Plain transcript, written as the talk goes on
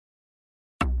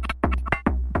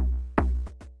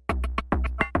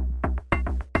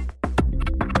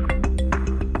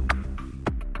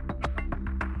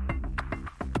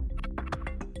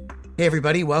Hey,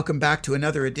 everybody. Welcome back to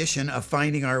another edition of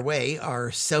Finding Our Way, our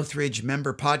Southridge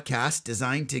member podcast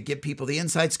designed to give people the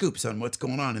inside scoops on what's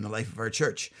going on in the life of our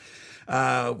church.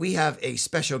 We have a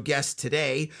special guest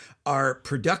today, our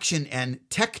production and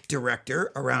tech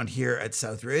director around here at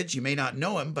Southridge. You may not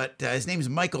know him, but his name is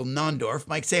Michael Naundorf.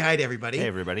 Mike, say hi to everybody. Hey,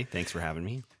 everybody. Thanks for having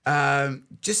me.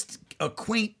 Just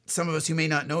acquaint some of us who may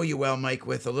not know you well, Mike,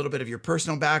 with a little bit of your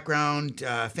personal background,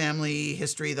 family,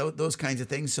 history, those kinds of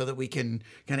things, so that we can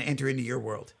kind of enter into your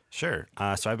world. Sure.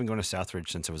 So I've been going to Southridge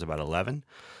since I was about 11.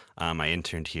 I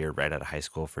interned here right out of high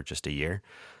school for just a year.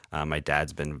 My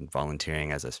dad's been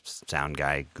volunteering as a sound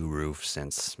guy guru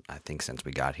since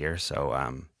we got here. So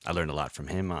I learned a lot from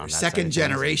him on that second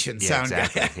generation sound guy.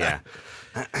 Yeah.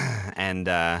 And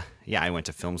I went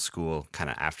to film school kind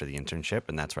of after the internship,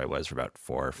 and that's where I was for about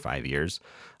 4 or 5 years.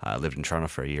 Lived in Toronto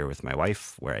for a year with my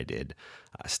wife, where I did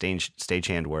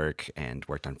stagehand work and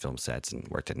worked on film sets and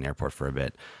worked at an airport for a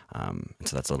bit. And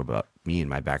so that's a little bit about me and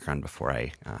my background before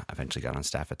I eventually got on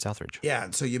staff at Southridge. Yeah,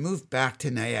 and so you moved back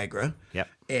to Niagara. Yep.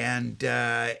 And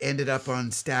ended up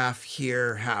on staff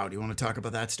here. How? Do you want to talk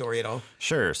about that story at all?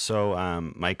 Sure. So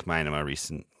Mike Naundorf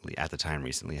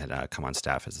recently had come on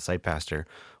staff as a site pastor,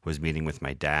 was meeting with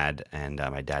my dad, and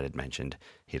my dad had mentioned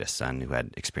he had a son who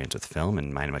had experience with film,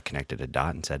 and Naundorf connected a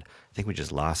dot and said, I think we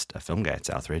just lost a film guy at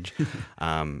Southridge.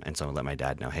 And so I let my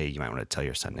dad know, hey, you might want to tell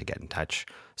your son to get in touch.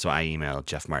 So I emailed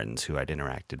Jeff Martins, who I'd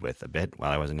interacted with a bit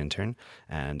while I was an intern,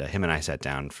 and him and I sat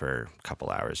down for a couple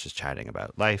hours just chatting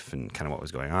about life and kind of what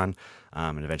was going on,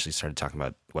 and eventually started talking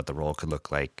about what the role could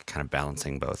look like, kind of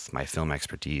balancing both my film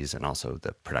expertise and also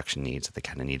the production needs that they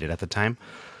kind of needed at the time.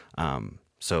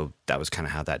 So that was kind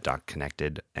of how that doc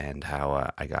connected and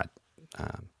how I got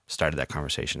started that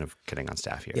conversation of getting on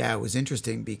staff here. Yeah, it was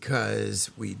interesting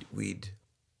because we'd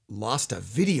lost a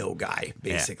video guy,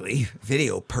 basically,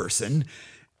 video person,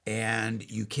 and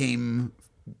you came,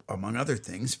 among other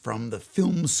things, from the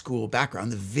film school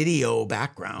background, the video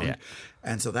background. Yeah.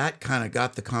 And so that kind of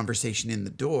got the conversation in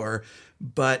the door.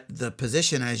 But the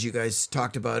position, as you guys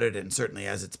talked about it, and certainly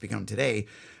as it's become today,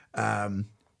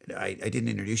 I didn't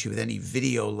introduce you with any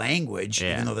video language,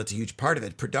 even though that's a huge part of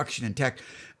it, production and tech.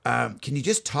 Can you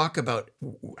just talk about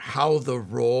how the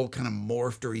role kind of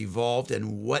morphed or evolved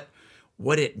and what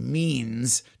it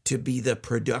means to be the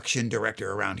production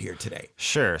director around here today?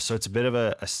 Sure. So it's a bit of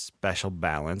a special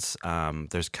balance.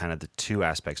 There's kind of the two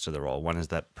aspects to the role. One is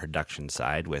that production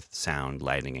side with sound,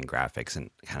 lighting, and graphics, and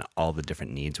kind of all the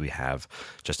different needs we have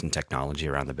just in technology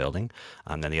around the building.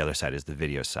 Then the other side is the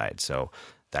video side. So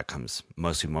that comes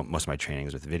most of my training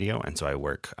is with video, and so I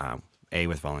work A,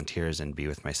 with volunteers, and B,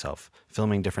 with myself,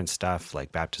 filming different stuff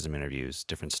like baptism interviews,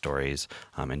 different stories,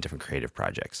 and different creative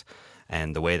projects.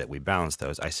 And the way that we balance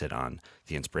those, I sit on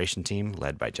the inspiration team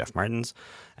led by Jeff Martins,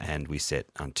 and we sit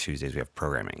on Tuesdays, we have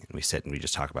programming, and we sit and we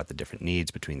just talk about the different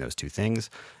needs between those two things,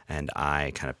 and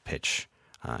I kind of pitch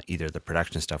either the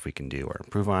production stuff we can do or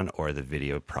improve on, or the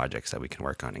video projects that we can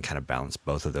work on, and kind of balance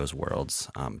both of those worlds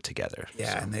together.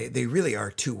 Yeah, so. And they really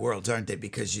are two worlds, aren't they?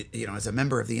 Because, you know, as a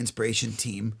member of the inspiration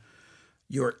team,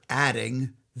 you're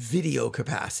adding video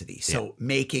capacity. So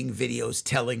making videos,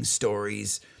 telling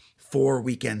stories for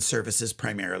weekend services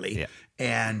primarily. Yeah.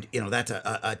 And, you know, that's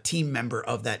a team member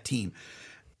of that team.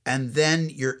 And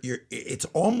then it's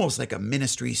almost like a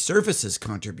ministry services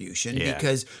contribution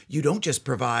because you don't just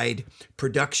provide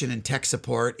production and tech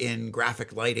support in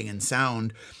graphic lighting and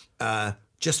sound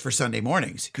just for Sunday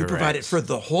mornings. You provide it for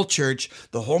the whole church,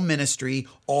 the whole ministry,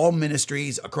 all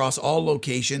ministries across all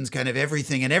locations, kind of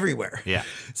everything and everywhere. Yeah.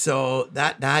 So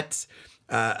that's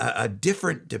a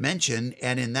different dimension,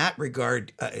 and in that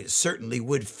regard, it certainly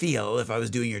would feel, if I was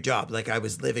doing your job, like I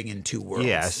was living in two worlds.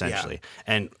 Yeah, essentially.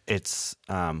 Yeah. And it's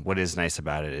what is nice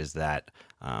about it is that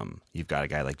you've got a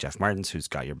guy like Jeff Martins who's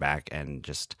got your back, and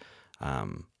just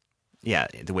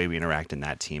the way we interact in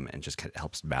that team and just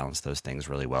helps balance those things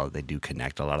really well. They do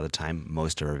connect a lot of the time.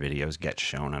 Most of our videos get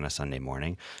shown on a Sunday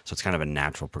morning, so it's kind of a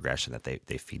natural progression that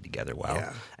they feed together well.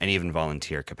 Yeah. And even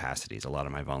volunteer capacities. A lot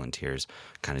of my volunteers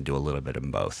kind of do a little bit of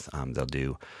both. They'll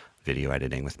do video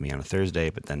editing with me on a Thursday,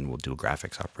 but then we'll do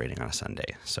graphics operating on a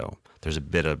Sunday. So there's a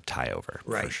bit of tie over.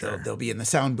 Right. For sure. They'll be in the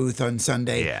sound booth on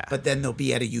Sunday, but then they'll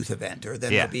be at a youth event, or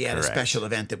then they'll be at a special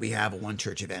event that we have, a one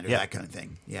church event, or that kind of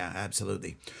thing. Yeah,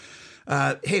 absolutely.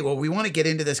 Hey, well, we want to get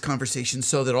into this conversation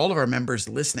so that all of our members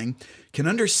listening can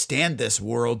understand this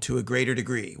world to a greater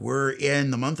degree. We're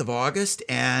in the month of August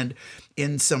and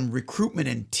in some recruitment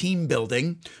and team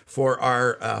building for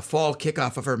our fall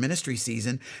kickoff of our ministry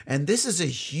season. And this is a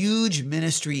huge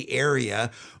ministry area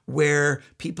where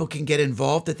people can get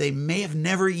involved that they may have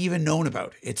never even known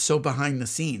about. It's so behind the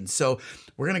scenes. So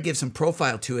we're going to give some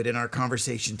profile to it in our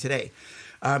conversation today.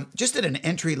 Just at an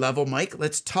entry level, Mike,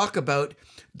 let's talk about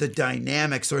the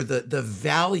dynamics or the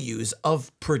values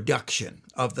of production,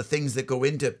 of the things that go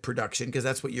into production, because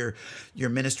that's what your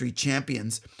ministry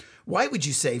champions. Why would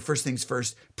you say, first things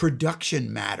first,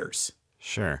 production matters?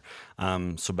 Sure.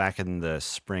 So back in the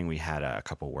spring, we had a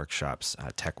couple workshops,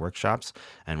 tech workshops.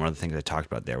 And one of the things I talked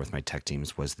about there with my tech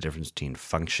teams was the difference between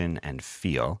function and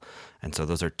feel. And so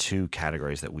those are two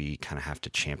categories that we kind of have to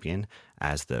champion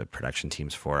as the production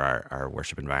teams for our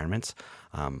worship environments.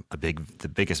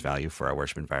 The biggest value for our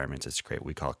worship environments is to create what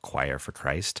we call a choir for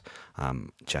Christ.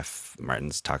 Jeff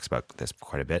Martins talks about this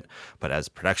quite a bit. But as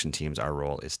production teams, our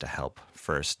role is to help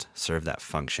first serve that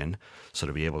function, so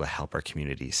to be able to help our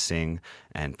community sing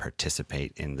and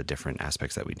participate in the different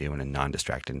aspects that we do in a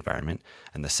non-distracted environment.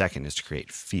 And the second is to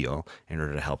create feel in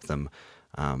order to help them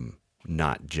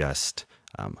not just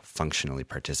functionally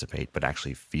participate, but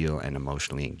actually feel and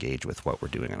emotionally engage with what we're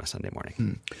doing on a Sunday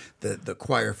morning. The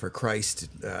choir for Christ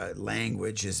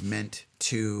language is meant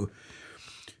to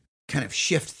kind of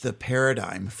shift the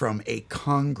paradigm from a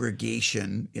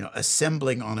congregation,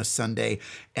 assembling on a Sunday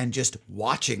and just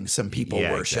watching some people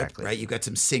worship, exactly. right? You've got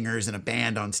some singers and a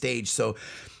band on stage. So,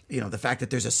 the fact that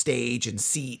there's a stage and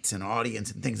seats and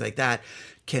audience and things like that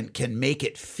can make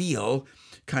it feel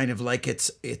kind of like it's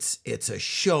a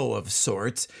show of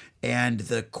sorts. And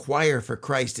the choir for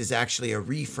Christ is actually a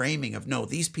reframing of, no,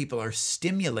 these people are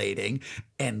stimulating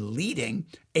and leading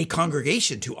a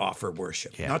congregation to offer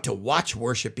worship, not to watch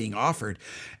worship being offered.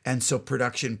 And so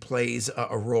production plays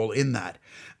a role in that.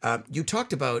 You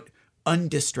talked about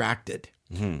undistracted.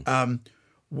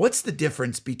 What's the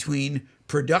difference between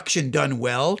production done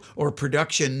well or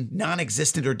production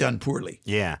non-existent or done poorly?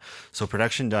 Yeah. So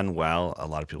production done well, a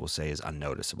lot of people say, is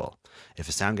unnoticeable. If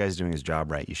a sound guy's doing his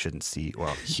job right, you shouldn't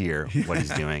hear what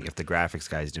he's doing. If the graphics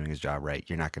guy's doing his job right,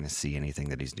 you're not going to see anything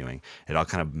that he's doing. It all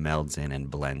kind of melds in and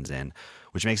blends in,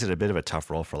 which makes it a bit of a tough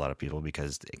role for a lot of people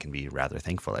because it can be rather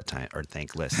thankful at times, or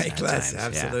thankless at times.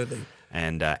 Absolutely.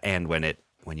 Yeah. And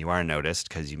when you are noticed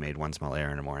because you made one small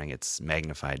error in the morning, it's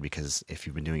magnified because if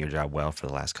you've been doing your job well for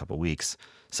the last couple of weeks,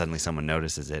 suddenly someone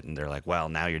notices it and they're like, well,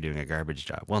 now you're doing a garbage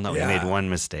job. Well, no, you made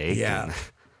one mistake. Yeah.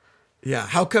 Yeah.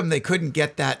 How come they couldn't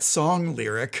get that song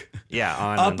lyric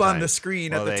on the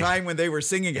screen at the time when they were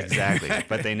singing it? Exactly.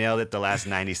 But they nailed it the last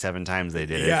 97 times they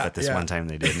did it, but this one time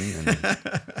they didn't.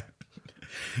 And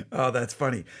oh, that's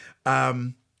funny. So,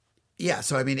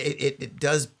 I mean, it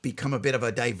does become a bit of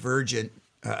a divergence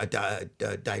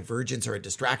or a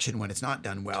distraction when it's not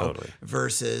done well,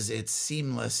 versus it's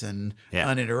seamless and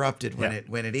uninterrupted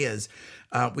when it is.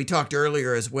 We talked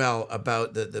earlier as well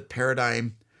about the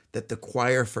paradigm that the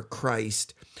choir for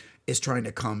Christ is trying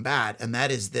to combat, and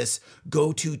that is this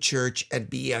go to church and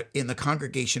be in the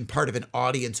congregation, part of an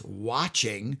audience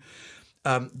watching.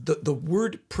 The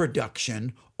word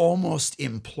production almost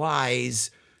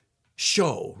implies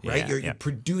show, right? You're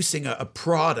producing a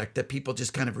product that people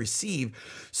just kind of receive.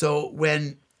 So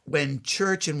when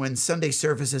church and when Sunday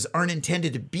services aren't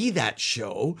intended to be that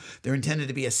show, they're intended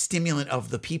to be a stimulant of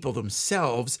the people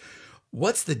themselves.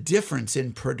 What's the difference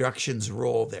in production's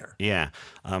role there? Yeah.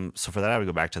 So for that, I would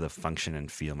go back to the function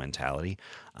and feel mentality.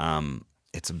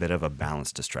 It's a bit of a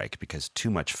balance to strike, because too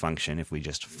much function, if we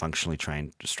just functionally try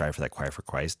and strive for that choir for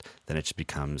Christ, then it just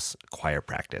becomes choir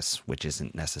practice, which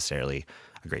isn't necessarily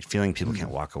a great feeling. People can't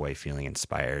walk away feeling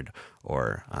inspired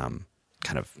or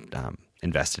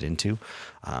invested into.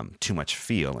 Too much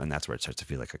feel, and that's where it starts to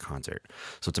feel like a concert.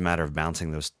 So it's a matter of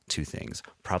balancing those two things,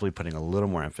 probably putting a little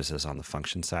more emphasis on the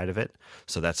function side of it.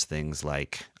 So that's things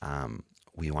like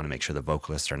we want to make sure the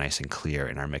vocalists are nice and clear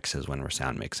in our mixes when we're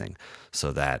sound mixing,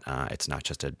 so that it's not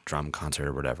just a drum concert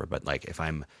or whatever, but like if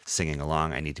I'm singing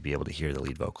along, I need to be able to hear the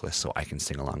lead vocalist so I can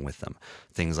sing along with them.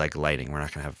 Things like lighting, we're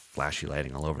not going to have flashy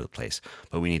lighting all over the place,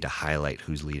 but we need to highlight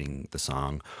who's leading the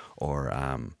song, or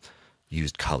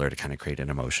used color to kind of create an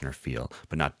emotion or feel,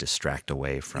 but not distract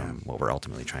away from what we're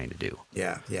ultimately trying to do.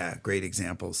 Yeah, great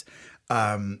examples.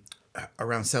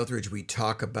 Around Southridge, we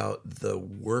talk about the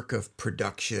work of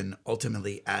production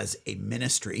ultimately as a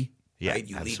ministry, right?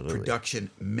 You absolutely. lead production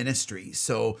ministry.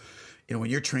 So, when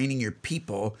you're training your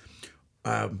people,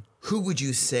 who would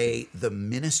you say the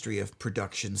ministry of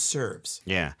production serves?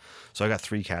 Yeah. So I got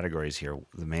 3 categories here.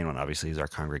 The main one, obviously, is our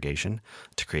congregation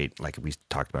to create, like we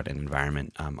talked about, an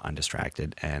environment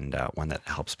undistracted, and one that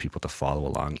helps people to follow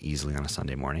along easily on a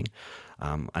Sunday morning.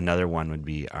 Another one would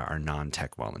be our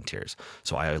non-tech volunteers.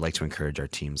 So I like to encourage our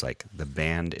teams, like the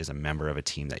band is a member of a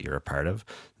team that you're a part of,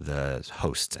 the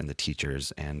hosts and the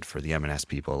teachers, and for the M&S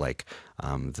people, like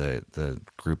the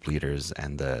group leaders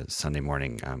and the Sunday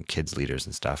morning kids leaders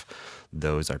and stuff,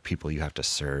 those are people you have to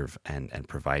serve and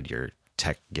provide your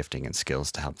tech gifting and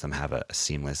skills to help them have a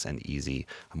seamless and easy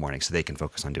morning so they can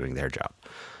focus on doing their job.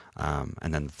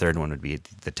 And then the third one would be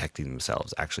the tech team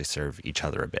themselves actually serve each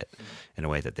other a bit in a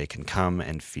way that they can come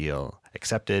and feel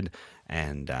accepted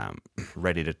and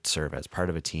ready to serve as part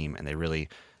of a team. And they really,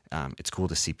 it's cool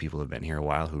to see people who've been here a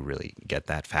while who really get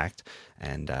that fact.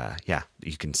 And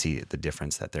you can see the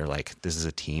difference that they're like, this is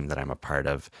a team that I'm a part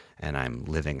of, and I'm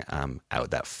living out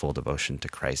that full devotion to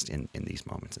Christ in these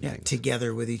moments and things.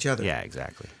 Together with each other. Yeah,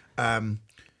 exactly.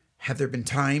 Have there been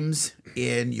times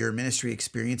in your ministry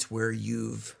experience where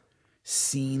you've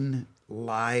seen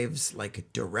lives like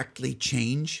directly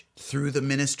change through the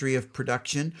ministry of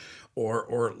production,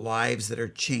 or lives that are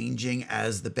changing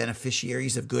as the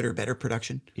beneficiaries of good or better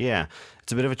production? Yeah,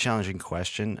 it's a bit of a challenging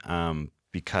question.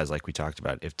 Because like we talked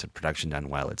about, if the production done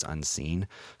well, it's unseen.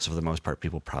 So for the most part,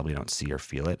 people probably don't see or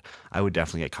feel it. I would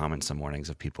definitely get comments some mornings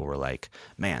of people were like,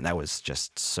 man, that was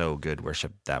just so good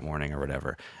worship that morning or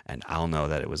whatever. And I'll know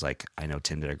that it was like, I know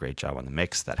Tim did a great job on the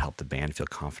mix that helped the band feel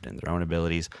confident in their own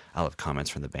abilities. I'll have comments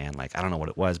from the band like, I don't know what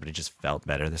it was, but it just felt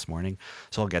better this morning.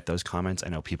 So I'll get those comments. I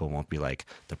know people won't be like,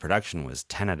 the production was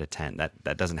 10 out of 10.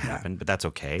 That doesn't happen, but that's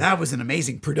okay. That was an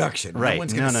amazing production. Right. No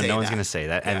one's going to say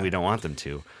that. And we don't want them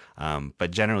to. But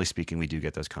generally speaking, we do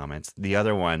get those comments. The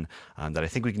other one that I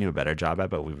think we can do a better job at,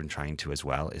 but we've been trying to as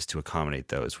well, is to accommodate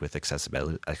those with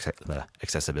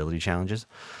accessibility challenges.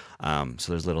 So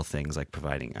there's little things like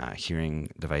providing hearing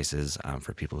devices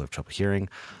for people who have trouble hearing,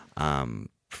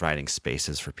 providing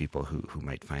spaces for people who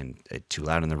might find it too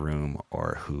loud in the room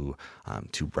or who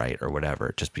too bright or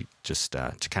whatever, just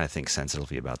to kind of think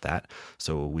sensitively about that.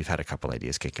 So we've had a couple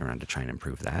ideas kicking around to try and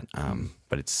improve that.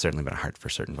 But it's certainly been hard for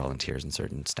certain volunteers and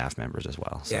certain staff members as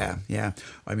well. So. Yeah.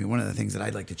 I mean, one of the things that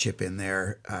I'd like to chip in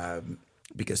there,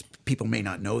 because people may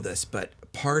not know this, but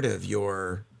part of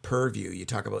your purview, you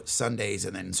talk about Sundays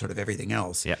and then sort of everything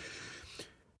else. Yeah.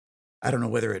 I don't know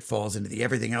whether it falls into the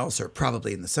everything else or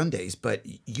probably in the Sundays, but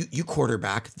you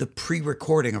quarterback the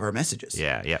pre-recording of our messages.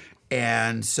 Yeah.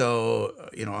 And so,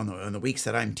 on the weeks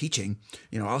that I'm teaching,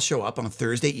 I'll show up on a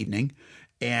Thursday evening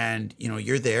and,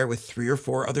 you're there with 3 or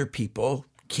 4 other people,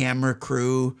 camera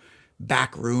crew,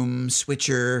 back room,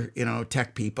 switcher,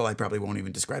 tech people. I probably won't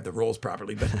even describe the roles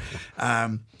properly, but,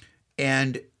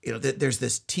 there's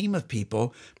this team of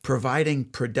people providing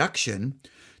production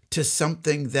to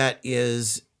something that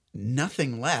is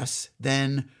nothing less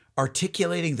than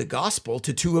articulating the gospel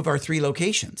to 2 of our 3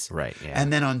 locations. Right. Yeah.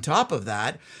 And then on top of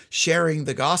that, sharing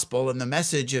the gospel and the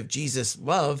message of Jesus'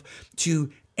 love to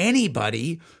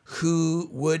anybody who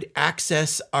would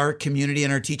access our community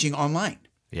and our teaching online.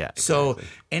 Yeah. Exactly. So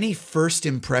any first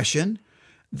impression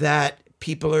that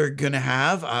people are going to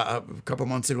have, a couple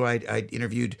months ago, I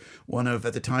interviewed one of,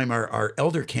 at the time, our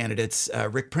elder candidates,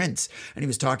 Rick Prince, and he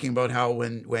was talking about how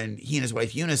when he and his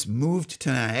wife Eunice moved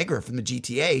to Niagara from the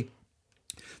GTA,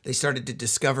 they started to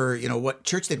discover, what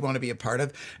church they'd want to be a part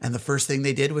of. And the first thing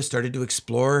they did was started to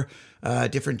explore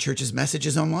different churches'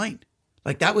 messages online.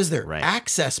 Like that was their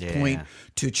access point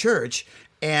to church.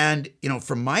 And,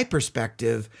 from my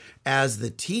perspective as the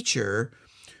teacher,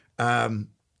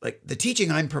 like the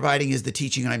teaching I'm providing is the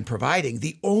teaching I'm providing.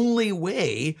 The only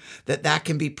way that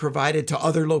can be provided to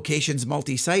other locations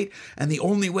multi-site, and the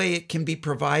only way it can be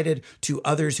provided to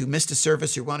others who missed a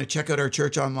service who want to check out our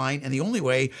church online, and the only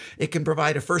way it can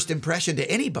provide a first impression to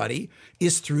anybody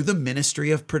is through the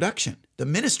ministry of production. The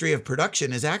ministry of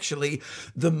production is actually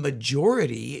the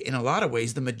majority, in a lot of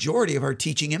ways, the majority of our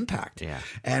teaching impact. Yeah.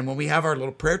 And when we have our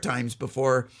little prayer times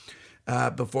before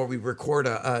we record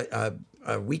a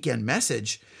weekend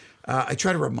message, I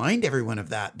try to remind everyone of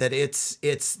that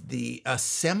it's the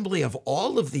assembly of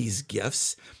all of these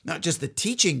gifts, not just the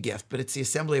teaching gift, but it's the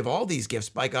assembly of all these gifts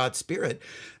by God's Spirit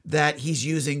that he's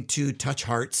using to touch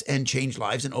hearts and change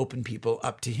lives and open people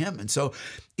up to him. And so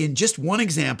in just one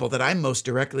example that I'm most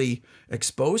directly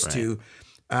exposed to,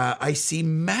 I see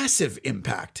massive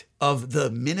impact of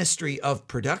the ministry of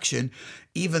production,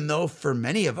 even though for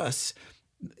many of us,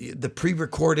 the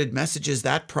pre-recorded messages,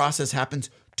 that process happens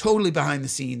totally behind the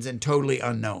scenes and totally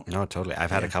unknown. No, totally.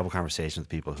 I've had a couple conversations with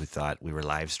people who thought we were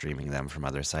live streaming them from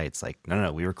other sites. Like,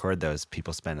 no, we record those.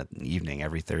 People spend an evening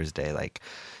every Thursday. Like,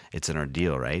 it's an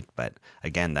ordeal, right? But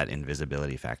again, that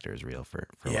invisibility factor is real for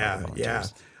a lot of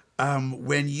volunteers.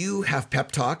 When you have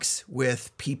pep talks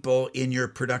with people in your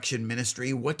production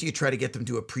ministry, what do you try to get them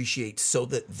to appreciate so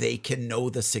that they can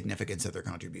know the significance of their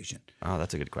contribution? Oh,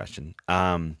 that's a good question.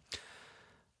 Yeah,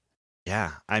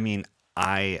 I mean,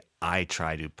 I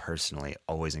try to personally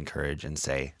always encourage and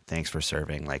say, thanks for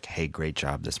serving. Like, hey, great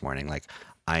job this morning. Like,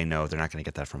 I know they're not going to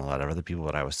get that from a lot of other people,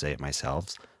 but I would say it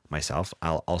myself.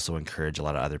 I'll also encourage a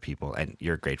lot of other people, and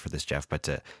you're great for this, Jeff, but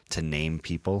to name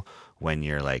people when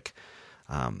you're like,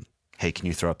 hey, can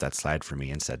you throw up that slide for me?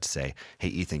 Instead to say, hey,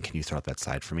 Ethan, can you throw up that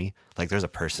slide for me? Like, there's a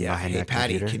person behind that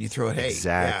Patty, computer. can you throw it? Hey,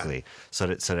 exactly. Yeah. So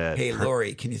to hey,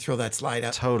 Lori, can you throw that slide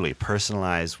up? Totally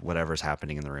personalize whatever's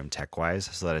happening in the room tech-wise,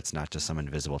 so that it's not just some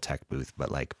invisible tech booth,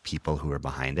 but like people who are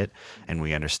behind it, and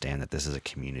we understand that this is a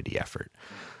community effort.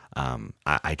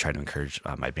 I try to encourage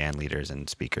my band leaders and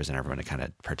speakers and everyone to kind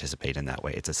of participate in that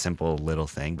way. It's a simple little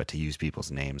thing, but to use people's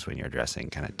names when you're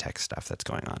addressing kind of tech stuff that's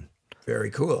going on.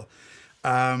 Very cool.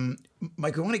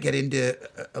 Mike, I want to get into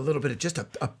a little bit of just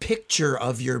a picture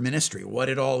of your ministry, what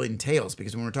it all entails,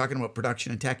 because when we're talking about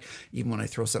production and tech, even when I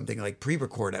throw something like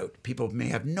pre-record out, people may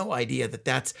have no idea that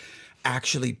that's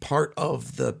actually part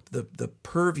of the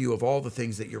purview of all the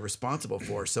things that you're responsible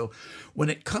for. So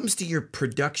when it comes to your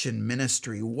production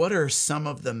ministry, what are some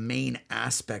of the main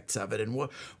aspects of it, and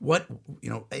what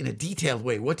in a detailed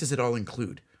way, what does it all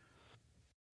include?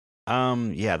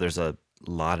 Yeah, there's a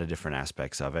lot of different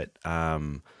aspects of it.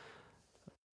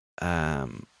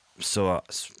 So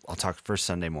I'll talk first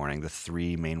Sunday morning. The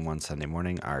three main ones Sunday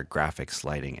morning are graphics,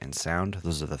 lighting, and sound.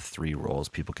 Those are the three roles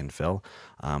people can fill.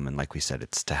 And like we said,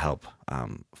 it's to help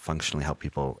functionally help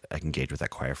people engage with that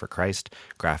choir for Christ.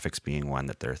 Graphics being one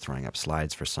that they're throwing up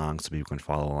slides for songs so people can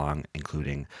follow along,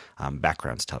 including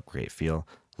backgrounds to help create feel.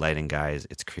 Lighting guys,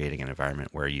 it's creating an environment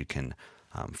where you can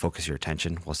focus your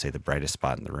attention. We'll say the brightest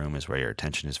spot in the room is where your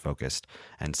attention is focused,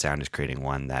 and sound is creating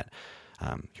one that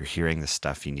you're hearing the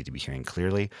stuff you need to be hearing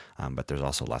clearly, but there's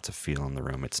also lots of feel in the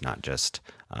room. It's not just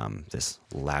this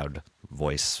loud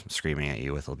voice screaming at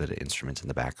you with a little bit of instruments in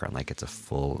the background. Like, it's a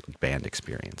full band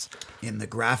experience. In the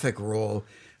graphic role,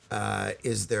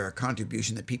 is there a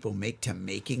contribution that people make to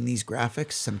making these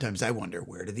graphics? Sometimes I wonder,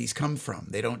 where do these come from?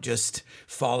 They don't just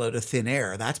fall out of thin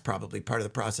air. That's probably part of the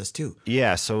process too.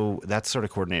 Yeah, so that's sort of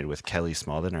coordinated with Kelly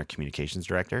Smalden, our communications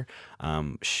director.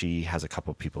 She has a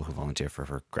couple of people who volunteer for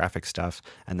her graphic stuff.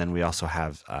 And then we also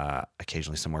have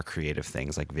occasionally some more creative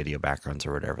things like video backgrounds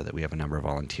or whatever, that we have a number of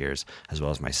volunteers, as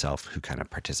well as myself, who kind of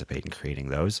participate in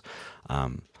creating those.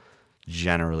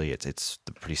 Generally, it's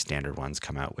the pretty standard ones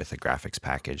come out with a graphics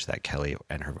package that Kelly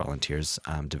and her volunteers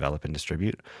develop and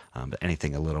distribute. But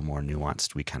anything a little more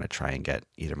nuanced, we kind of try and get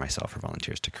either myself or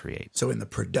volunteers to create. So in the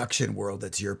production world,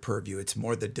 that's your purview. It's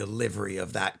more the delivery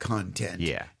of that content,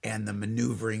 and the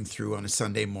maneuvering through on a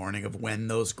Sunday morning of when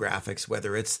those graphics,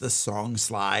 whether it's the song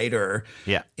slide or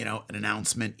an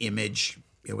announcement image,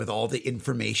 with all the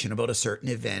information about a certain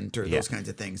event or those kinds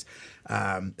of things.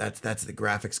 That's the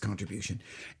graphics contribution.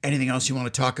 Anything else you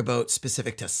want to talk about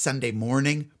specific to Sunday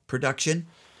morning production?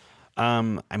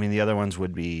 I mean, the other ones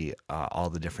would be all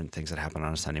the different things that happen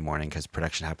on a Sunday morning, because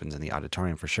production happens in the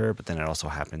auditorium for sure, but then it also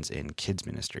happens in kids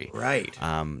ministry. Right.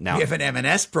 Now, we have an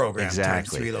M&S program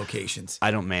exactly. times 3 locations.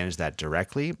 I don't manage that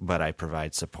directly, but I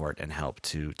provide support and help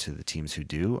to the teams who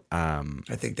do. I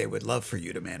think they would love for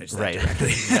you to manage that right. directly.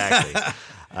 Exactly.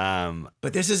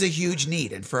 But this is a huge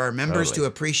need. And for our members to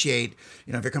appreciate,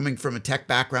 if you're coming from a tech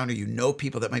background or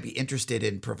people that might be interested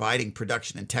in providing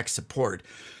production and tech support,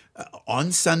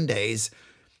 on Sundays,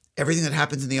 everything that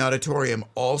happens in the auditorium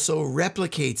also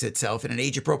replicates itself in an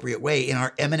age-appropriate way in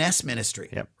our M&S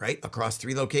ministry, right? Across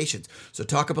 3 locations. So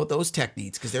talk about those tech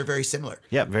needs, because they're very similar.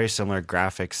 Yeah, very similar.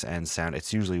 Graphics and sound.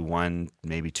 It's usually 1,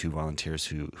 maybe 2 volunteers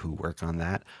who work on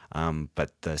that.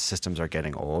 But the systems are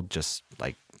getting old, just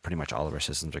like pretty much all of our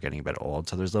systems are getting a bit old.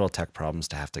 So there's little tech problems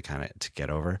to have to to get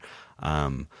over.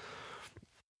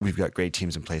 We've got great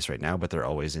teams in place right now, but they're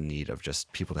always in need of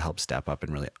just people to help step up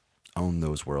and really own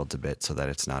those worlds a bit, so that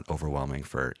it's not overwhelming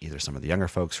for either some of the younger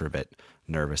folks who are a bit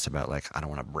nervous about, like, I don't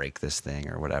want to break this thing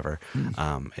or whatever.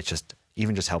 It's just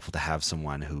helpful to have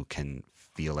someone who can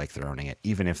feel like they're owning it,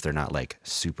 even if they're not like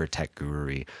super tech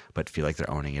guru-y, but feel like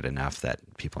they're owning it enough that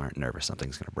people aren't nervous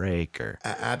something's going to break. Or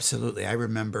Absolutely. I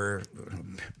remember,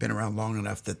 been around long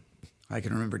enough that I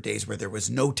can remember days where there was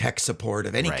no tech support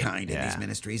of any kind in these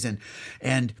ministries,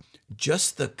 and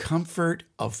just the comfort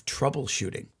of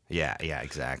troubleshooting. Yeah,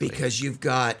 exactly. Because you've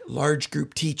got large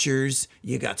group teachers,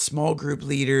 you got small group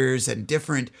leaders, and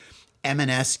different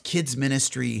M&S kids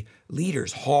ministry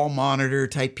leaders, hall monitor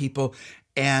type people.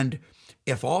 And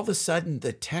if all of a sudden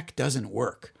the tech doesn't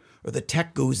work or the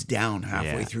tech goes down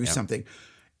halfway through something,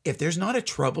 if there's not a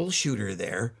troubleshooter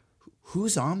there,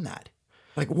 who's on that?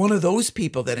 Like one of those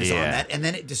people that is on that, and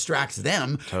then it distracts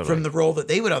them from the role that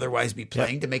they would otherwise be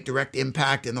playing to make direct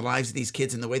impact in the lives of these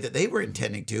kids in the way that they were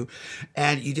intending to,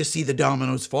 and you just see the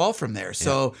dominoes fall from there.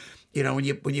 So, you know,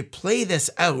 when you play this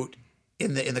out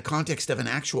in the context of an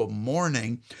actual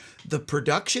morning, the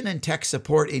production and tech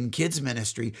support in kids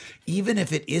ministry, even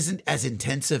if it isn't as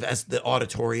intensive as the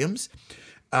auditoriums,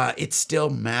 it's still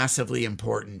massively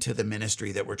important to the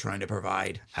ministry that we're trying to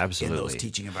provide in those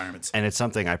teaching environments. And it's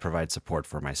something I provide support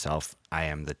for myself. I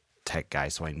am the tech guy,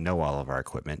 so I know all of our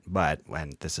equipment. But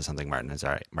when this is something Martins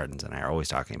and I are always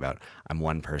talking about, I'm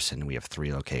one person. We have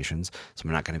 3 locations, so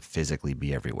I'm not going to physically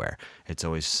be everywhere. It's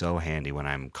always so handy when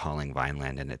I'm calling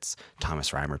Vineland and it's Thomas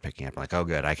Reimer picking up. I'm like, oh,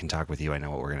 good, I can talk with you. I know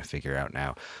what we're going to figure out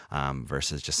now,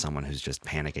 versus just someone who's just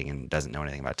panicking and doesn't know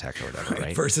anything about tech or whatever,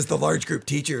 right? Versus the large group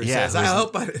teacher who says, I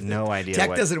hope no idea.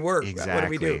 Tech doesn't work. Exactly. What do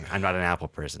we do? I'm not an Apple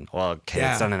person. Well,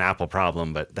 okay, it's not an Apple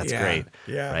problem, but that's great,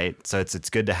 right? So it's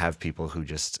good to have people who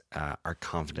just are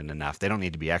confident enough. They don't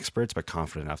need to be experts, but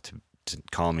confident enough to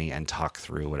call me and talk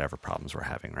through whatever problems we're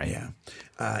having, right?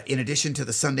 Yeah. In addition to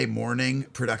the Sunday morning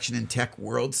production and tech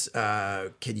worlds,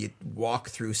 can you walk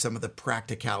through some of the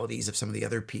practicalities of some of the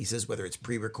other pieces, whether it's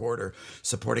pre-record or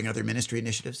supporting other ministry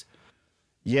initiatives?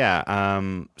 Yeah.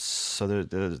 So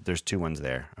there's 2 ones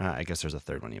there. I guess there's a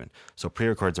third one even. So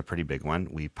pre-record's a pretty big one.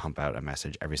 We pump out a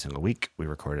message every single week. We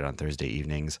record it on Thursday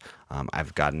evenings.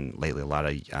 I've gotten lately a lot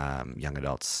of young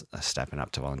adults stepping up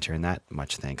to volunteer in that.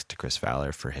 Much thanks to Chris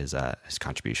Fowler for his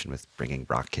contribution with bringing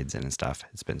Brock kids in and stuff.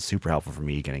 It's been super helpful for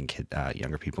me getting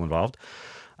younger people involved.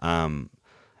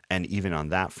 And even on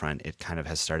that front, it kind of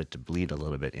has started to bleed a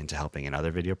little bit into helping in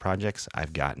other video projects.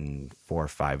 I've gotten 4 or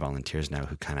 5 volunteers now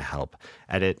who kind of help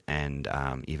edit and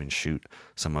even shoot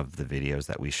some of the videos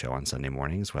that we show on Sunday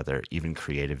mornings, whether even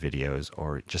creative videos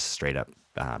or just straight up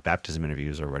baptism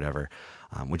interviews or whatever,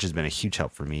 which has been a huge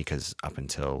help for me because up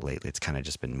until lately, it's kind of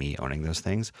just been me owning those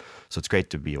things. So it's great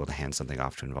to be able to hand something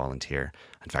off to a volunteer.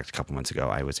 In fact, a couple months ago,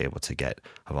 I was able to get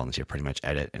a volunteer pretty much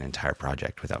edit an entire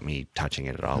project without me touching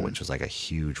it at all, which was like a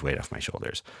huge weight off my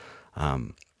shoulders.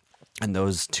 And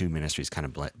those 2 ministries kind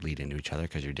of bleed into each other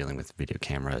because you're dealing with video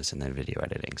cameras and then video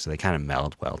editing. So they kind of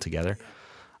meld well together.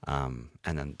 And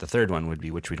then the third one would be,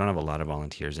 which we don't have a lot of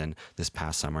volunteers in. This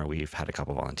past summer, we've had a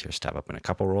couple volunteers step up in a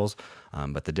couple roles,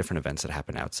 but the different events that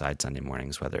happen outside Sunday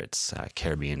mornings, whether it's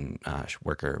Caribbean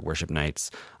worker worship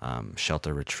nights,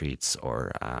 shelter retreats,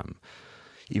 or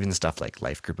even stuff like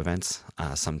life group events.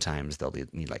 Sometimes they'll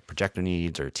need like projector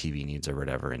needs or TV needs or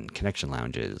whatever in connection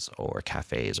lounges or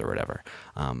cafes or whatever.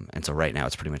 And so right now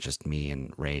it's pretty much just me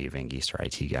and Ray Van Geest, our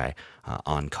IT guy,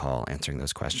 on call answering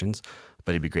those questions.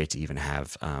 But it'd be great to even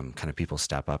have kind of people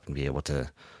step up and be able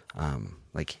to,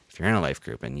 like if you're in a life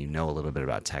group and you know a little bit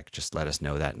about tech, just let us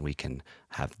know that and we can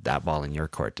have that ball in your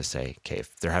court to say, okay,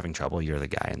 if they're having trouble, you're the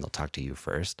guy and they'll talk to you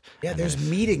first. Yeah, there's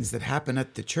meetings that happen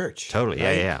at the church. Totally,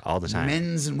 right? Yeah, all the time.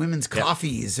 Men's and women's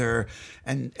coffees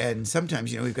and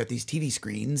sometimes, you know, we've got these TV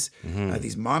screens,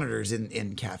 these monitors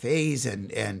in cafes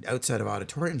and outside of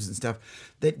auditoriums and stuff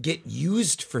that get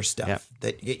used for stuff,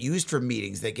 that get used for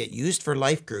meetings, that get used for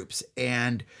life groups.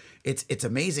 And it's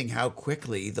amazing how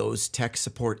quickly those tech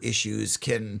support issues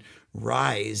can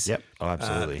rise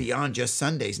beyond just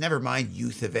Sundays. Never mind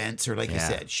youth events or, like you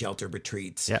said, shelter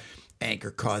retreats,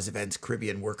 anchor cause events,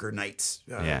 Caribbean worker nights,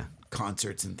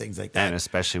 concerts and things like that. And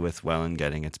especially with Welland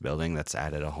getting its building, that's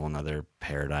added a whole nother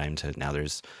paradigm to now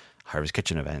there's Harvest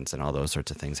Kitchen events and all those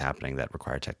sorts of things happening that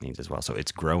require tech needs as well. So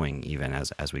it's growing even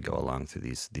as we go along through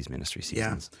these ministry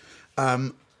seasons.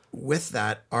 With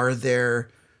that, are there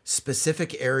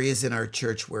specific areas in our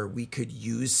church where we could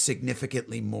use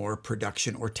significantly more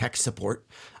production or tech support?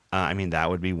 I mean,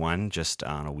 that would be one, just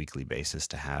on a weekly basis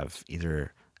to have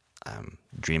either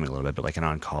dreaming a little bit, but like an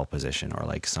on-call position or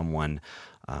like someone,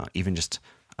 even just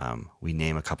we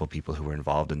name a couple people who were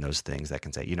involved in those things that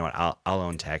can say, you know what, I'll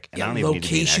own tech. And I don't even need to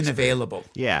be an expert. Location available.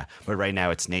 Yeah, but right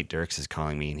now it's Nate Dirks is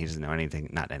calling me and he doesn't know anything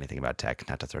about tech,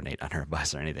 not to throw Nate under a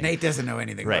bus or anything. Nate doesn't know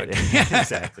anything about it.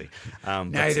 Exactly.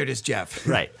 Neither does Jeff.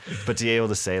 Right. But to be able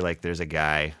to say, like, there's a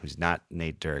guy who's not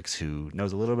Nate Dirks who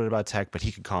knows a little bit about tech, but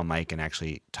he could call Mike and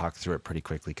actually talk through it pretty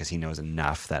quickly because he knows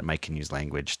enough that Mike can use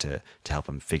language to help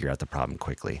him figure out the problem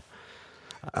quickly.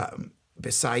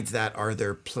 Besides that, are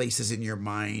there places in your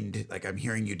mind, like I'm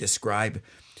hearing you describe,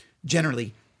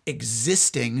 generally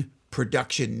existing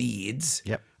production needs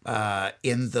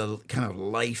in the kind of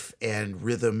life and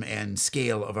rhythm and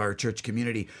scale of our church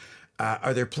community.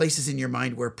 Are there places in your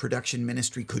mind where production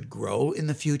ministry could grow in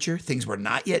the future? Things we're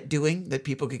not yet doing that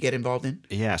people could get involved in?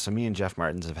 Yeah, so me and Jeff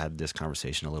Martins have had this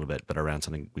conversation a little bit, but around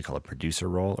something we call a producer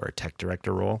role or a tech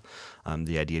director role.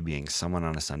 The idea being someone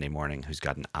on a Sunday morning who's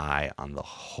got an eye on the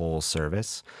whole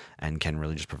service and can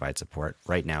really just provide support.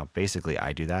 Right now, basically,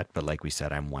 I do that, but like we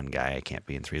said, I'm one guy. I can't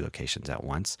be in 3 locations at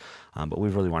once. But we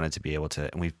really wanted to be able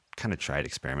to, and we've kind of tried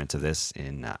experiments of this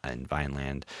in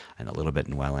Vineland and a little bit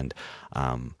in Welland,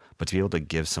 but to be able to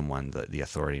give someone the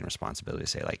authority and responsibility to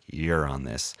say, like, you're on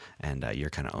this and you're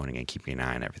kind of owning and keeping an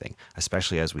eye on everything,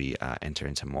 especially as we enter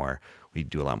into more, we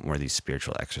do a lot more of these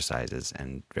spiritual exercises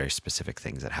and very specific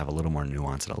things that have a little more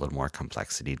nuance and a little more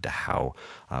complexity to how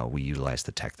we utilize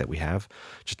the tech that we have,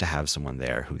 just to have someone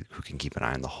there who can keep an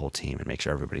eye on the whole team and make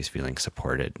sure everybody's feeling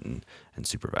supported and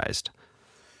supervised.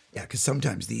 Yeah, because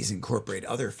sometimes these incorporate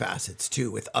other facets too,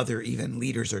 with other even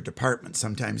leaders or departments.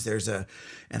 Sometimes there's an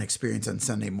experience on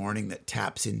Sunday morning that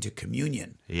taps into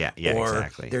communion. Yeah, or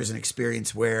exactly. There's an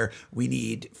experience where we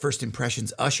need first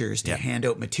impressions ushers to hand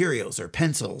out materials or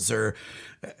pencils, or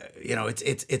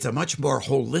it's a much more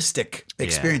holistic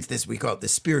experience. This, we call it the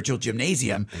spiritual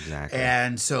gymnasium. Exactly.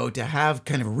 And so to have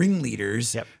kind of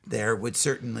ringleaders there would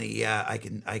certainly, I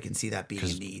can see that being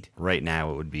a need. Right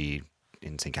now it would be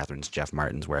in St. Catharines, Jeff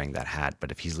Martin's wearing that hat,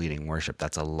 but if he's leading worship,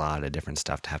 that's a lot of different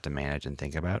stuff to have to manage and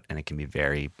think about, and it can be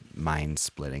very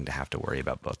mind-splitting to have to worry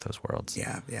about both those worlds.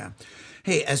 Yeah.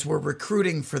 Hey, as we're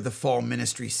recruiting for the fall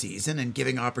ministry season and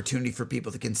giving opportunity for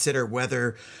people to consider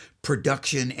whether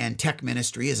production and tech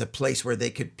ministry is a place where they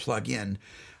could plug in,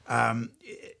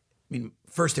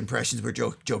 first impressions, we're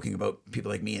joking about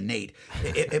people like me and Nate.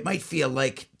 It might feel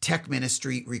like tech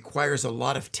ministry requires a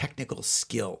lot of technical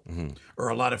skill or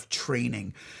a lot of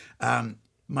training.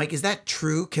 Mike, is that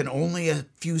true? Can only a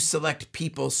few select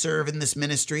people serve in this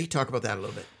ministry? Talk about that a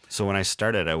little bit. So when I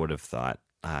started, I would have thought,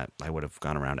 I would have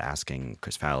gone around asking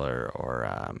Chris Fowler or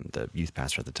the youth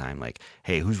pastor at the time, like,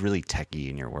 hey, who's really techie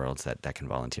in your worlds that can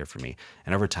volunteer for me?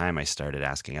 And over time, I started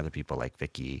asking other people like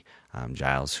Vicki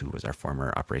Giles, who was our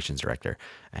former operations director,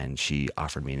 and she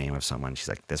offered me a name of someone. She's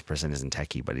like, this person isn't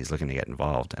techie, but he's looking to get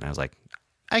involved. And I was like,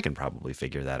 I can probably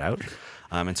figure that out.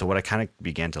 And so what I kind of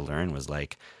began to learn was,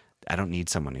 like, I don't need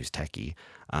someone who's techie.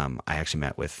 I actually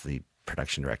met with the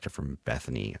production director from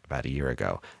Bethany about a year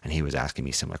ago, and he was asking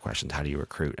me similar questions. How do you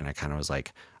recruit? And I kind of was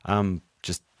like,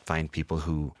 just find people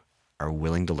who are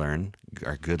willing to learn,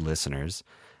 are good listeners,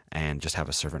 and just have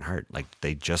a servant heart. Like,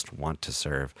 they just want to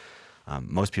serve.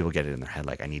 Most people get it in their head,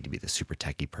 like, I need to be the super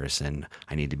techie person.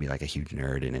 I need to be like a huge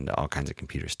nerd and into all kinds of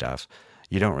computer stuff.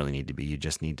 You don't really need to be. You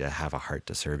just need to have a heart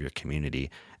to serve your community.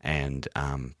 And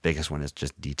biggest one is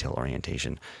just detail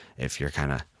orientation. If you're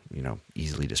kind of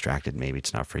easily distracted, maybe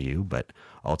it's not for you, but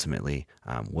ultimately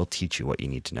we'll teach you what you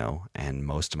need to know. And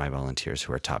most of my volunteers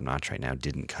who are top notch right now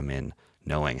didn't come in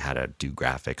knowing how to do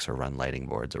graphics or run lighting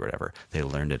boards or whatever. They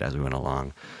learned it as we went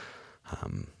along.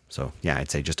 So yeah, I'd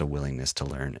say just a willingness to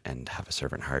learn and have a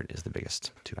servant heart is the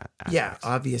biggest two aspects. Yeah,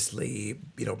 obviously,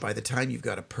 by the time you've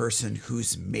got a person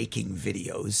who's making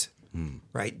videos,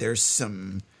 right, there's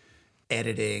some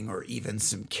editing or even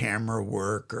some camera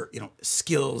work or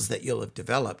skills that you'll have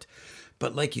developed.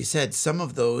 But like you said, some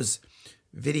of those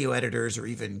video editors or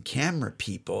even camera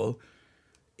people,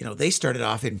 they started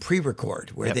off in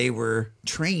pre-record where they were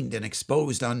trained and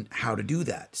exposed on how to do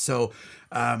that. So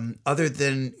other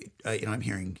than I'm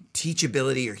hearing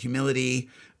teachability or humility,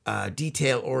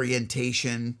 detail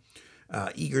orientation,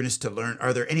 eagerness to learn,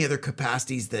 are there any other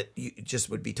capacities that you just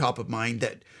would be top of mind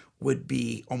that would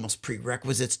be almost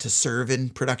prerequisites to serve in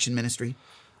production ministry?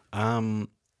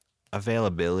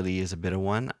 Availability is a bit of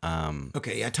one.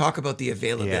 Okay, yeah, talk about the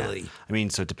availability. Yeah.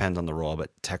 So it depends on the role, but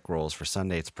tech roles for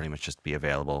Sunday, it's pretty much just be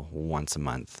available once a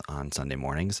month on Sunday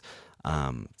mornings.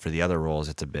 For the other roles,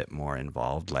 it's a bit more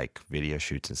involved, like video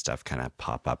shoots and stuff kind of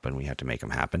pop up and we have to make them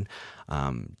happen.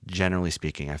 Generally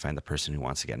speaking, I find the person who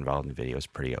wants to get involved in video is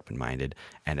pretty open-minded.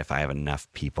 And if I have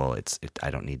enough people,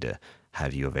 I don't need to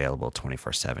have you available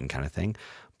 24/7 kind of thing.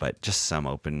 But just some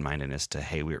open-mindedness to,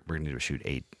 hey, we're going to do a shoot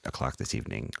 8 o'clock this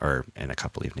evening or in a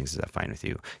couple evenings. Is that fine with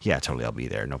you? Yeah, totally. I'll be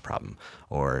there. No problem.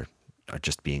 Or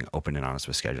just being open and honest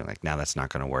with scheduling. Like, now that's not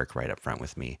going to work right up front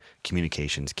with me.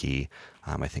 Communication's key.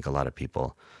 I think a lot of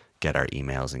people get our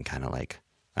emails and kind of like,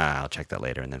 I'll check that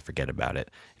later and then forget about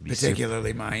it.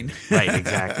 Particularly mine. Right,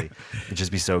 exactly. It'd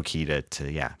just be so key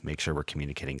to make sure we're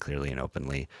communicating clearly and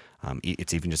openly.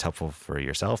 it's even just helpful for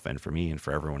yourself and for me and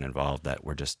for everyone involved that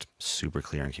we're just super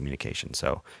clear in communication.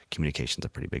 So communication's a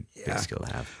pretty big skill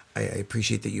to have. I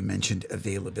appreciate that you mentioned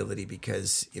availability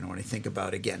because, when I think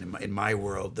about, again, in my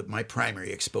world, my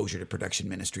primary exposure to production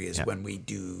ministry is when we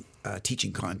do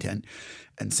teaching content.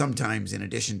 And sometimes, in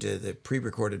addition to the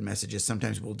pre-recorded messages,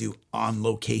 sometimes we'll do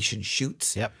on-location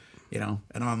shoots. Yep.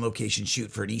 An on-location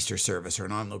shoot for an Easter service or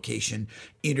an on-location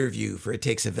interview for It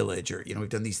Takes a Village, or, we've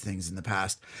done these things in the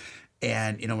past.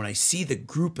 And, when I see the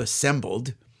group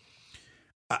assembled,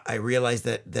 I realize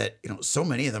that so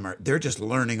many of them they're just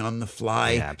learning on the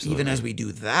fly, even as we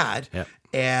do that. Yep.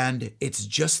 And it's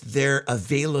just their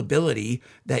availability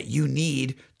that you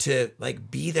need to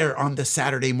be there on the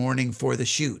Saturday morning for the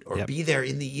shoot or be there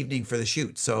in the evening for the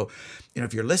shoot. So,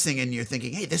 if you're listening and you're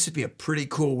thinking, hey, this would be a pretty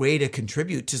cool way to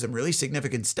contribute to some really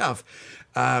significant stuff.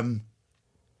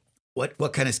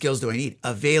 What kind of skills do I need?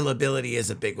 Availability is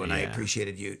a big one. I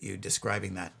appreciated you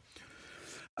describing that.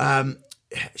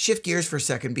 Shift gears for a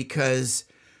second because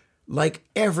like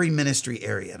every ministry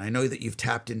area, and I know that you've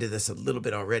tapped into this a little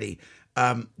bit already,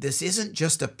 this isn't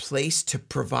just a place to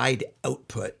provide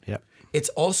output. Yep. It's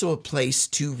also a place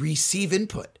to receive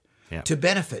input, to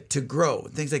benefit, to grow,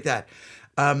 and things like that.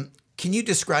 Can you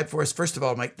describe for us, first of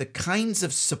all, Mike, the kinds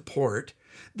of support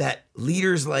that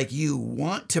leaders like you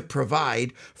want to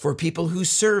provide for people who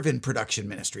serve in production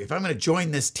ministry? If I'm going to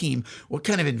join this team, what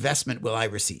kind of investment will I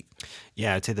receive?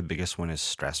 Yeah, I'd say the biggest one is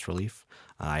stress relief.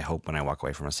 I hope when I walk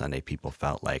away from a Sunday, people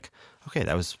felt like, okay,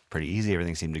 that was pretty easy.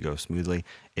 Everything seemed to go smoothly.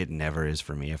 It never is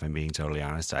for me, if I'm being totally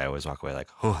honest. I always walk away like,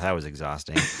 oh, that was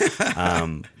exhausting.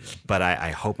 But I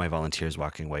hope my volunteers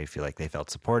walking away feel like they felt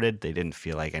supported. They didn't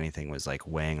feel like anything was like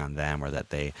weighing on them or that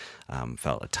they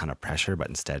felt a ton of pressure, but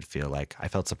instead feel like I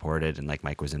felt supported and like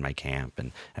Mike was in my camp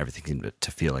and everything seemed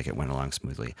to feel like it went along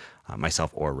smoothly.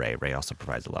 Myself or Ray. Ray also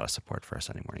provides a lot of support for our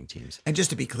Sunday morning teams. And just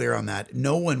to be clear on that,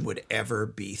 no one would ever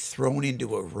be thrown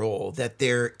into a role that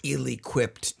they're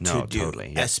ill-equipped to do,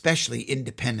 totally, yeah. Especially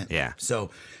independently. Yeah. So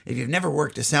if you've never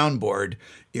worked a soundboard,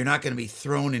 you're not going to be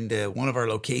thrown into one of our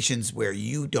locations where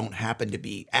you don't happen to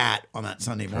be at on that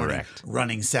Sunday morning. Correct.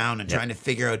 Running sound and trying to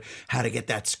figure out how to get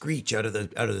that screech out of the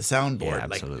soundboard. Yeah,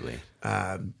 absolutely.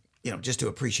 Just to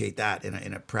appreciate that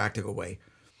in a practical way.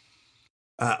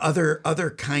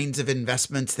 Other kinds of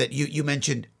investments that you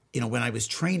mentioned, when I was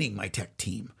training my tech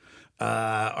team,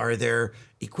 are there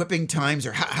equipping times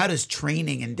or how does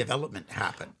training and development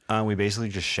happen? We basically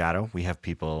just shadow. We have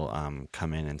people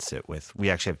come in and sit with,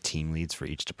 we actually have team leads for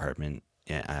each department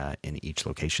in each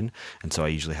location. And so I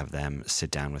usually have them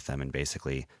sit down with them and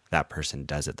basically that person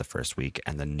does it the first week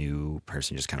and the new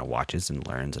person just kind of watches and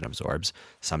learns and absorbs.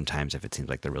 Sometimes if it seems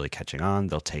like they're really catching on,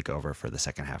 they'll take over for the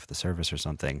second half of the service or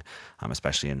something,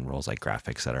 especially in roles like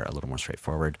graphics that are a little more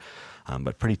straightforward.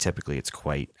 But pretty typically it's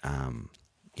quite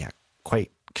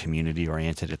community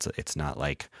oriented. It's not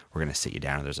like we're going to sit you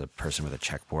down and there's a person with a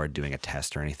checkboard doing a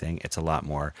test or anything. It's a lot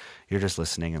more, you're just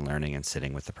listening and learning and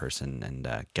sitting with the person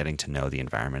and getting to know the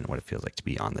environment and what it feels like to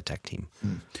be on the tech team.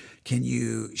 Can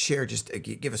you share, just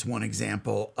give us one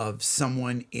example of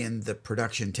someone in the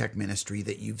production tech ministry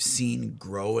that you've seen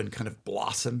grow and kind of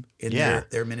blossom in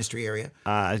their ministry area?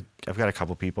 I've got a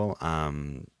couple people.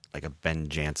 Like a Ben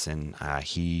Jansen,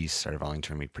 he started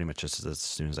volunteering me pretty much just as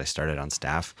soon as I started on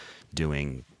staff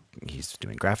he's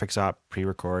doing graphics op,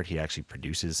 pre-record. He actually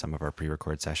produces some of our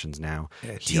pre-record sessions now.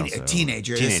 Yeah, a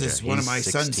teenager. This is one of my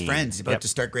son's friends. He's about to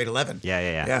start grade 11.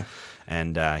 Yeah.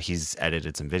 And he's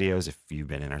edited some videos. If you've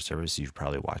been in our service, you've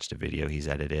probably watched a video he's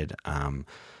edited. And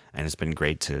it's been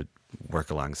great to work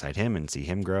alongside him and see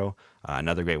him grow.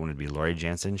 Another great one would be Lori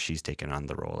Jansen. She's taken on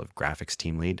the role of graphics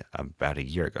team lead. About a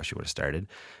year ago, she would have started.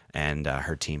 And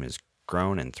her team is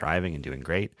grown and thriving and doing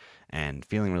great and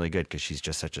feeling really good because she's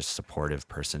just such a supportive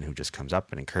person who just comes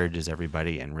up and encourages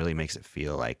everybody and really makes it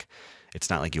feel like it's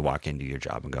not like you walk into your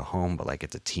job and go home, but like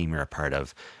it's a team you're a part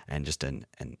of and just an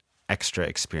extra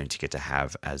experience you get to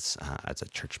have as a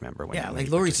church member. Like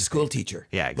Lori's a school teacher.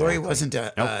 Yeah, exactly. Lori wasn't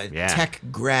a tech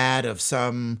grad of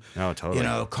some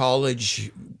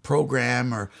college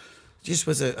program or just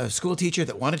was a school teacher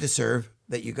that wanted to serve,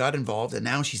 that you got involved, and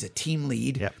now she's a team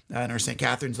lead in our St.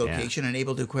 Catharines location and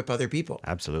able to equip other people.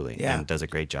 Absolutely. Yeah. And does a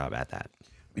great job at that. I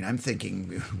mean, I'm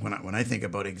thinking when I think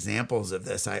about examples of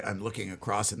this, I'm looking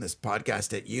across in this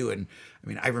podcast at you, and I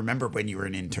mean, I remember when you were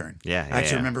an intern. I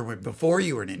actually remember before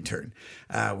you were an intern,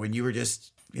 when you were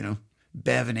just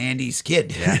Bev and Andy's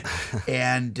kid,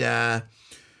 and I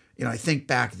think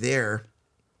back there.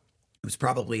 It was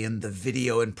probably in the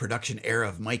video and production era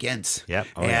of Mike Entz. Yep.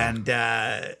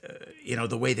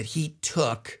 The way that he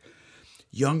took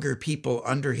younger people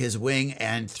under his wing,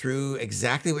 and through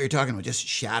exactly what you're talking about, just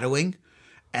shadowing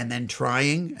and then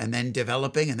trying and then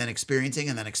developing and then experiencing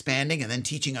and then expanding and then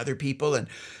teaching other people. And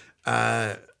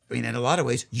I mean, in a lot of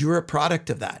ways, you're a product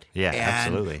of that. Yeah, and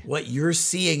absolutely. What you're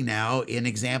seeing now in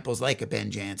examples like a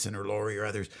Ben Jansen or Lori or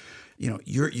others,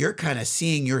 you're kind of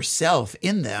seeing yourself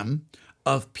in them,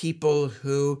 of people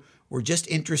who were just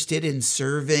interested in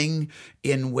serving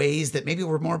in ways that maybe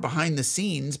were more behind the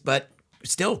scenes, but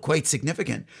still quite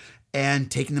significant,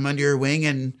 and taking them under your wing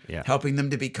and helping them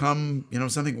to become,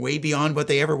 something way beyond what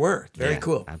they ever were. Very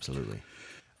cool. Absolutely.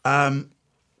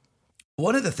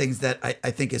 One of the things that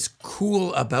I think is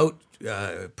cool about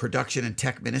production and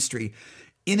tech ministry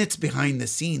in its behind the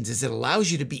scenes is it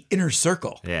allows you to be inner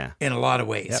circle in a lot of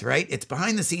ways, right? It's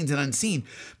behind the scenes and unseen,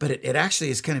 but it actually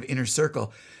is kind of inner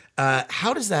circle.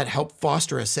 How does that help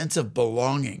foster a sense of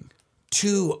belonging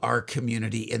to our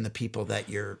community and the people that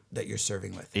you're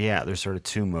serving with? Yeah, there's sort of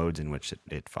two modes in which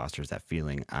it fosters that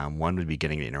feeling. One would be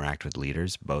getting to interact with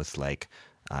leaders, both like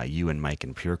you and Mike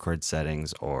in pre-record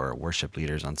settings, or worship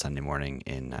leaders on Sunday morning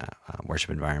in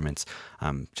worship environments.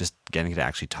 Just getting to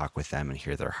actually talk with them and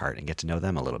hear their heart and get to know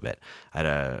them a little bit. I had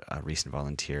a recent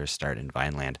volunteer start in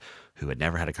Vineland who had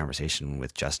never had a conversation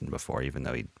with Justin before, even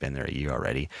though he'd been there a year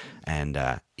already. And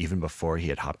even before he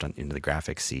had hopped into the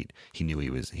graphics seat, he knew he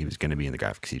was going to be in the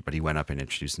graphics seat, but he went up and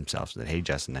introduced himself, said, "Hey,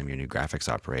 Justin, I'm your new graphics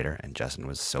operator." And Justin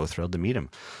was so thrilled to meet him.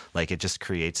 Like, it just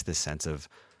creates this sense of,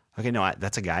 okay, no,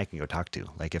 that's a guy I can go talk to.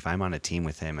 Like, if I'm on a team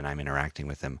with him and I'm interacting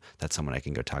with him, that's someone I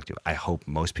can go talk to. I hope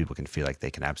most people can feel like they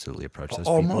can absolutely approach those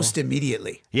almost people.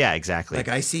 Immediately. Yeah, exactly. Like,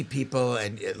 I see people,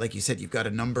 and like you said, you've got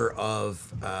a number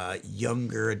of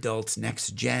younger adults,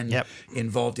 next gen,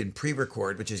 involved in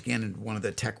pre-record, which is, again, one of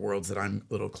the tech worlds that I'm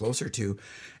a little closer to.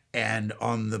 And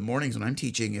on the mornings when I'm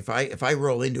teaching, if I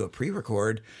roll into a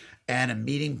pre-record and I'm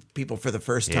meeting people for the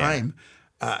first time,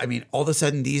 I mean, all of a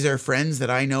sudden, these are friends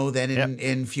that I know then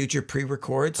in future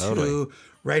pre-records who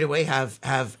right away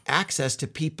have access to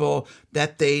people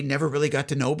that they never really got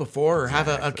to know before or have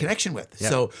a connection with.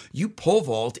 So you pole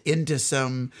vault into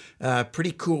some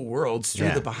pretty cool worlds through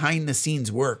the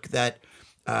behind-the-scenes work that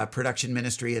production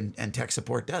ministry and tech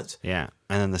support does. Yeah.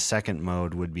 And then the second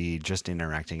mode would be just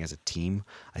interacting as a team.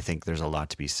 I think there's a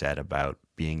lot to be said about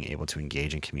being able to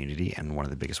engage in community. And one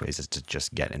of the biggest ways is to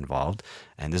just get involved.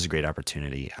 And this is a great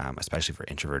opportunity, especially for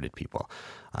introverted people.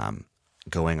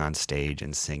 Going on stage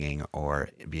and singing or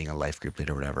being a life group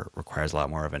leader or whatever requires a lot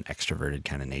more of an extroverted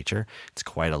kind of nature. It's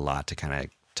quite a lot to kind of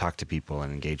talk to people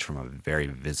and engage from a very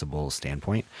visible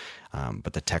standpoint.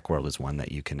 But the tech world is one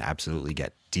that you can absolutely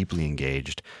get deeply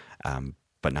engaged,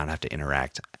 but not have to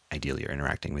interact. Ideally, you're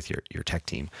interacting with your tech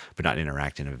team, but not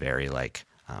interact in a very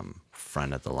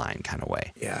front of the line kind of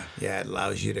way. Yeah. It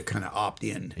allows you to kind of opt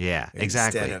in. Yeah,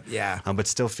 exactly. But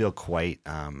still feel quite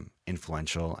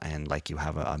influential and like you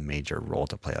have a major role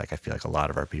to play. Like, I feel like a lot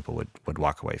of our people would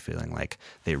walk away feeling like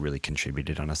they really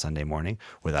contributed on a Sunday morning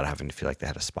without having to feel like they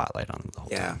had a spotlight on them the whole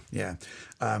time. Yeah.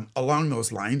 Along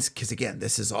those lines, because again,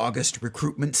 this is August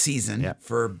recruitment season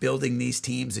for building these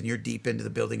teams, and you're deep into the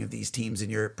building of these teams in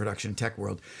your production tech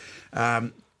world.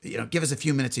 Give us a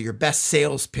few minutes of your best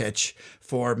sales pitch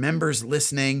for members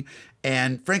listening,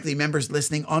 and frankly, members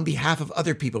listening on behalf of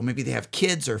other people. Maybe they have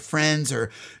kids or friends,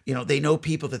 or, they know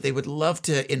people that they would love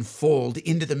to enfold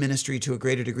into the ministry to a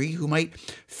greater degree who might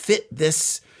fit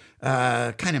this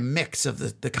kind of mix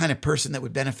of the kind of person that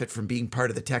would benefit from being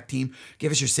part of the tech team.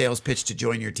 Give us your sales pitch to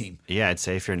join your team. Yeah, I'd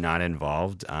say if you're not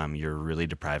involved, you're really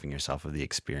depriving yourself of the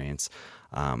experience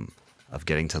of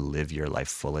getting to live your life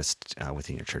fullest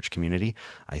within your church community.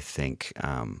 I think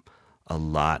a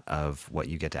lot of what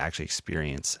you get to actually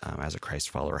experience as a Christ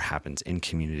follower happens in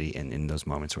community and in those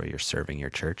moments where you're serving your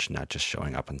church, not just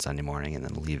showing up on Sunday morning and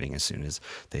then leaving as soon as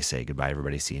they say goodbye,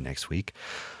 everybody, see you next week.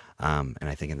 And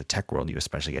I think in the tech world, you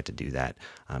especially get to do that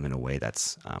in a way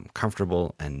that's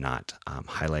comfortable and not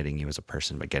highlighting you as a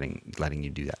person, but letting you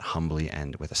do that humbly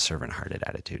and with a servant-hearted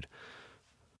attitude.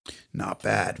 Not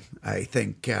bad. I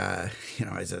think as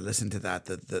I listen to that,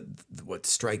 what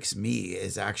strikes me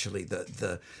is actually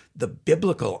the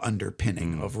biblical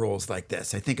underpinning of roles like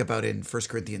this. I think about in 1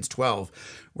 Corinthians 12,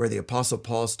 where the Apostle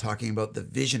Paul's talking about the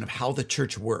vision of how the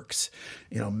church works.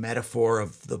 Metaphor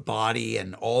of the body,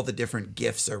 and all the different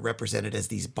gifts are represented as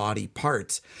these body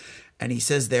parts. And he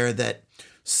says there that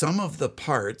some of the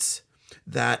parts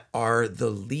that are the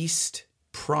least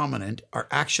prominent are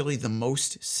actually the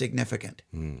most significant,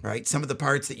 right? Some of the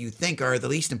parts that you think are the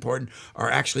least important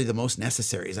are actually the most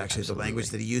necessary, is actually the language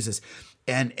that he uses.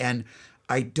 And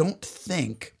I don't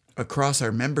think across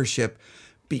our membership,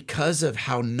 because of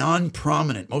how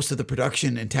non-prominent most of the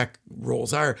production and tech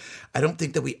roles are, I don't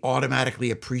think that we automatically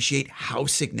appreciate how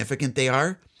significant they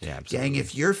are. Yeah, absolutely. Gang,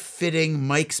 if you're fitting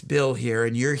Mike's bill here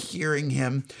and you're hearing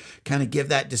him kind of give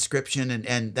that description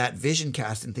and that vision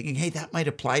cast and thinking, hey, that might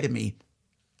apply to me.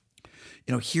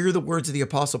 Hear the words of the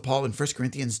Apostle Paul in 1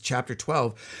 Corinthians chapter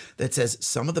 12 that says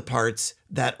some of the parts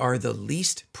that are the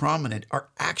least prominent are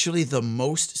actually the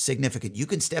most significant. You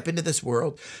can step into this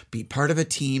world, be part of a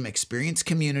team, experience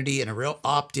community in a real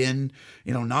opt-in,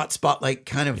 not spotlight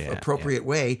kind of appropriate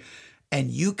way. And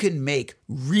you can make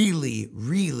really,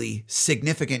 really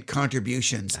significant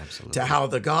contributions to how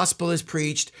the gospel is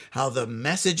preached, how the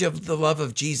message of the love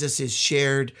of Jesus is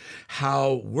shared,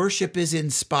 how worship is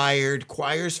inspired,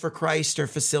 choirs for Christ are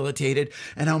facilitated,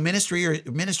 and how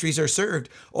ministries are served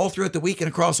all throughout the week and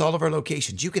across all of our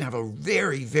locations. You can have a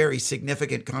very, very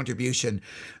significant contribution,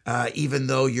 even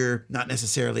though you're not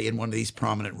necessarily in one of these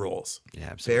prominent roles. Yeah,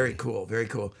 absolutely. Very cool. Very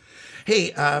cool.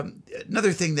 Hey,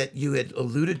 another thing that you had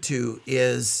alluded to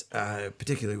is,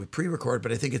 particularly with pre-record,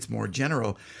 but I think it's more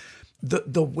general,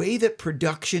 the way that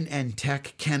production and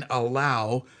tech can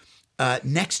allow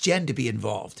next gen to be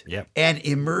involved and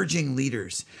emerging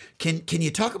leaders. Can you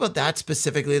talk about that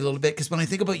specifically a little bit? Because when I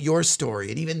think about your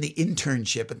story and even the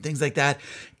internship and things like that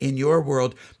in your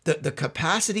world, the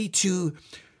capacity to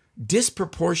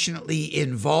disproportionately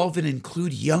involve and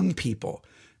include young people,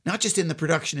 not just in the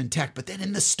production and tech, but then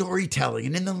in the storytelling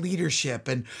and in the leadership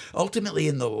and ultimately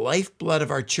in the lifeblood of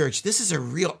our church. This is a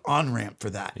real on-ramp for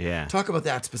that. Yeah. Talk about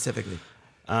that specifically.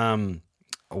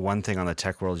 One thing on the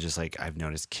tech world is just like I've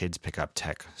noticed kids pick up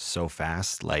tech so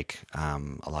fast. Like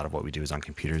a lot of what we do is on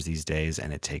computers these days,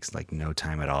 and it takes like no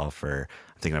time at all for.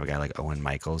 I'm thinking of a guy like Owen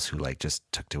Michaels who like just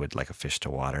took to it like a fish to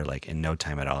water. Like in no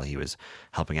time at all, he was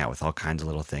helping out with all kinds of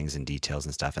little things and details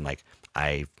and stuff. And like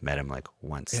I met him like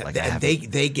once. Yeah, like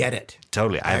they get it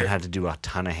totally. I haven't had to do a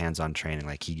ton of hands-on training.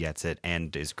 Like he gets it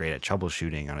and is great at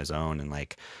troubleshooting on his own. And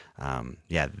like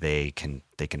they can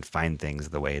find things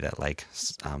the way that like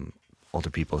older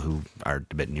people who are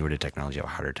a bit newer to technology have a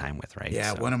harder time with, right?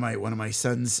 Yeah, so. One of my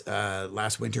sons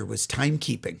last winter was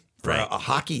timekeeping for a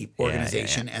hockey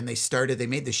organization, and they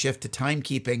made the shift to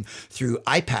timekeeping through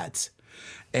iPads.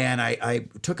 And I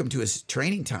took him to his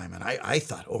training time, and I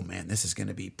thought, oh man, this is going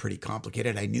to be pretty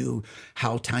complicated. I knew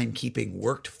how timekeeping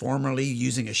worked formerly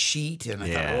using a sheet, and I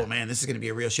thought, oh man, this is going to be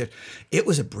a real shift. It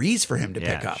was a breeze for him to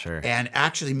pick up, and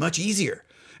actually much easier.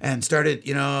 And started,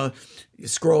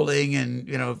 scrolling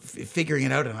and, figuring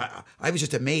it out. And I was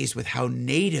just amazed with how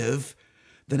native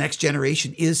the next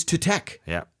generation is to tech.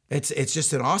 Yeah. It's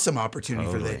just an awesome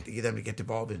opportunity for them to get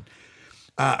involved in.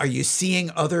 Are you seeing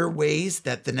other ways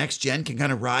that the next gen can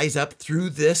kind of rise up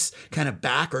through this kind of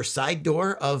back or side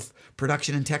door of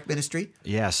production and tech ministry?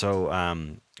 Yeah. So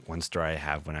one story I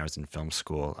have when I was in film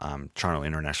school, Toronto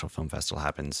International Film Festival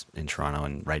happens in Toronto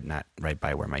and right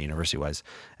by where my university was.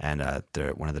 And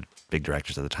one of the big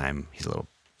directors at the time, he's a little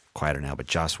quieter now, but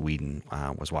Joss Whedon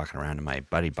was walking around and my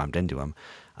buddy bumped into him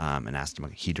and asked him,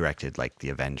 he directed like the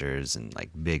Avengers and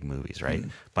like big movies, right?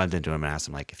 Bumped into him and asked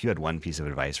him like, if you had one piece of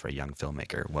advice for a young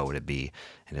filmmaker, what would it be?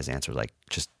 And his answer was like,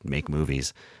 just make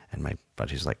movies. And my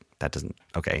buddy was like, that's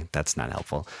not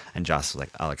helpful. And Joss was like,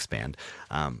 I'll expand.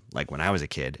 Like when I was a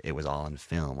kid, it was all in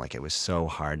film. Like it was so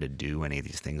hard to do any of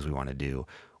these things we want to do.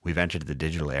 We've entered the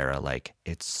digital era. Like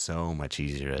it's so much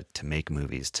easier to make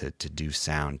movies, to do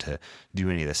sound, to do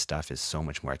any of this stuff is so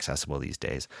much more accessible these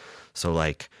days. So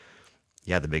like,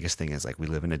 yeah, the biggest thing is like we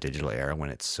live in a digital era when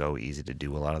it's so easy to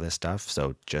do a lot of this stuff.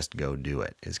 So just go do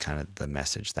it is kind of the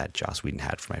message that Joss Whedon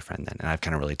had for my friend then. And I've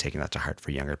kind of really taken that to heart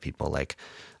for younger people. Like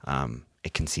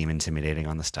it can seem intimidating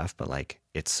on the stuff, but like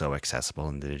it's so accessible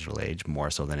in the digital age, more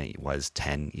so than it was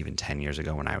 10 years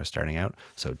ago when I was starting out.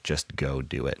 So just go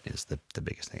do it is the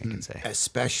biggest thing I can say.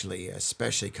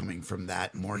 Especially coming from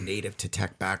that more native to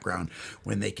tech background,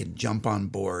 when they can jump on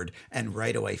board and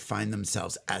right away find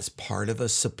themselves as part of a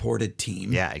supported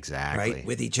team. Yeah, exactly. Right,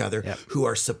 with each other, who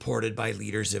are supported by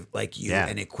leaders like you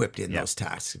and equipped in those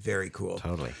tasks. Very cool.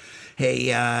 Totally.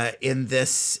 Hey, in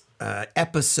this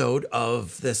episode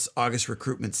of this August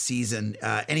recruitment season,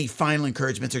 any final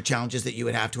encouragements or challenges that you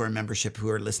would have to our membership who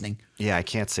are listening? Yeah, I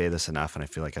can't say this enough, and I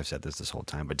feel like I've said this whole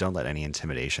time, but don't let any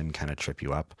intimidation kind of trip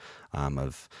you up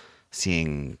of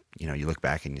seeing, you look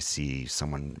back and you see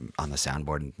someone on the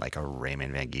soundboard like a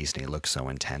Raymond Van Geest and he looks so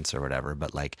intense or whatever,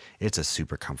 but like it's a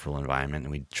super comfortable environment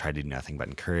and we try to do nothing but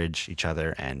encourage each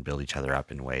other and build each other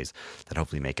up in ways that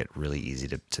hopefully make it really easy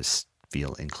to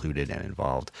feel included and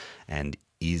involved, and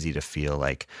easy to feel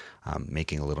like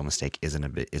making a little mistake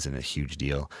isn't a huge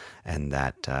deal, and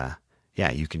that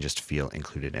yeah, you can just feel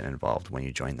included and involved when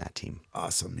you join that team.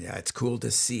 Awesome. Yeah, it's cool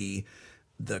to see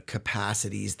the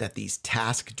capacities that these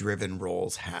task-driven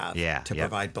roles have to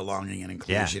provide belonging and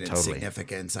inclusion and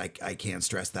significance. I can't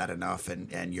stress that enough,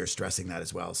 and you're stressing that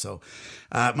as well. So,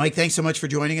 Mike, thanks so much for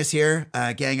joining us here.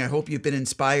 Gang, I hope you've been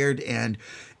inspired, and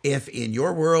if in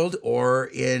your world or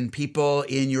in people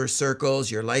in your circles,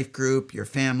 your life group, your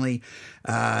family,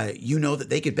 you know that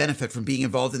they could benefit from being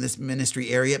involved in this ministry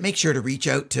area, make sure to reach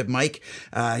out to Mike.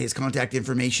 His contact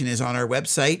information is on our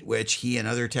website, which he and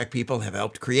other tech people have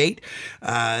helped create.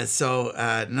 So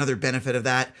another benefit of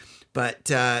that.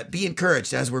 But be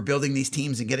encouraged as we're building these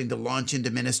teams and getting to launch into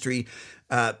ministry,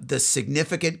 the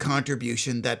significant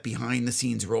contribution that behind the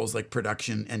scenes roles like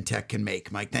production and tech can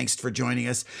make. Mike, thanks for joining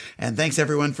us. And thanks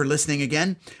everyone for listening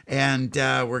again. And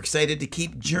we're excited to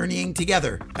keep journeying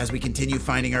together as we continue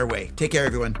finding our way. Take care,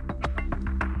 everyone.